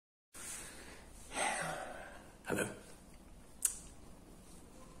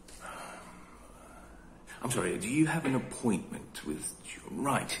I'm sorry, do you have an appointment with...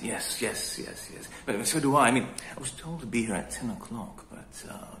 Right, yes. But so do I. I mean, I was told to be here at 10 o'clock, but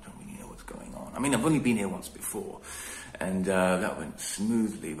I don't really know what's going on. I mean, I've only been here once before, and that went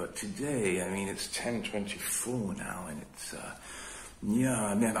smoothly. But today, I mean, it's 10:24 now, and it's... yeah,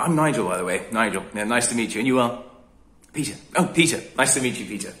 I'm Nigel, by the way. Nigel. Yeah, nice to meet you. And you are? Peter. Oh, Peter. Nice to meet you,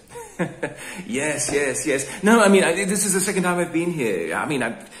 Peter. Yes. No, I mean, this is the second time I've been here. I mean,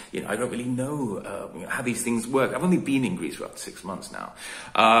 I don't really know how these things work. I've only been in Greece for about 6 months now.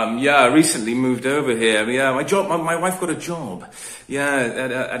 I recently moved over here. Yeah, my wife got a job.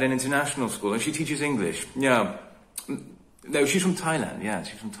 Yeah, at an international school, and she teaches English. Yeah. No, she's from Thailand. Yeah,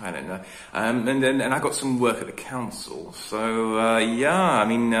 she's from Thailand. And I got some work at the council. So, I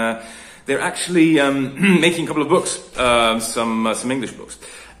mean, they're actually making a couple of books, some English books.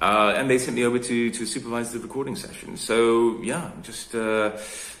 And they sent me over to supervise the recording session. So yeah, just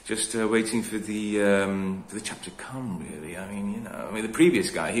waiting for the chap to come. Really, I mean, the previous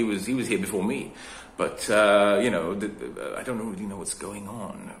guy, he was here before me, but I don't really know what's going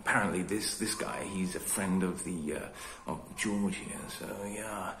on. Apparently, this guy, he's a friend of George here. So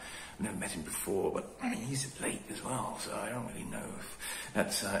yeah, I've never met him before, but I mean, he's late as well. So I don't really know if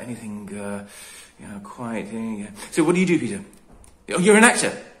that's anything quite. Yeah. So what do you do, Peter? Oh, you're an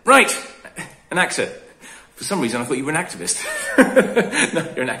actor. Right, an actor. For some reason, I thought you were an activist. No,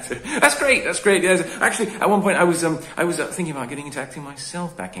 you're an actor. That's great. Yes. Actually, at one point, I was thinking about getting into acting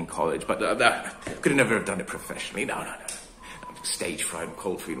myself back in college, but could have never have done it professionally. No. Stage fright and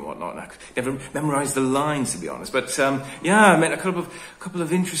cold feet and whatnot. I could never memorized the lines, to be honest. But I met a couple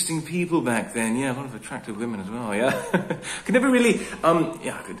of interesting people back then. Yeah, a lot of attractive women as well. Yeah, could never really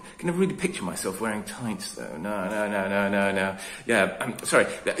could never really picture myself wearing tights though. No. Yeah, sorry,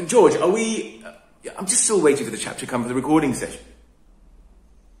 George. Are we? I'm just still waiting for the chap to come for the recording session.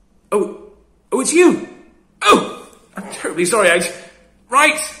 Oh, it's you. Oh, I'm terribly sorry.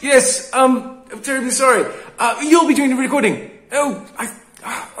 Right, yes. I'm terribly sorry. You'll be doing the recording. Oh,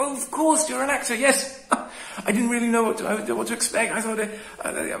 of course, you're an actor, yes. I didn't really know what to expect. I thought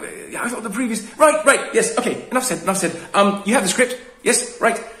the previous... Right, yes, okay, enough said. You have the script? Yes,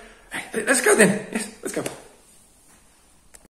 right. Let's go then. Yes, let's go.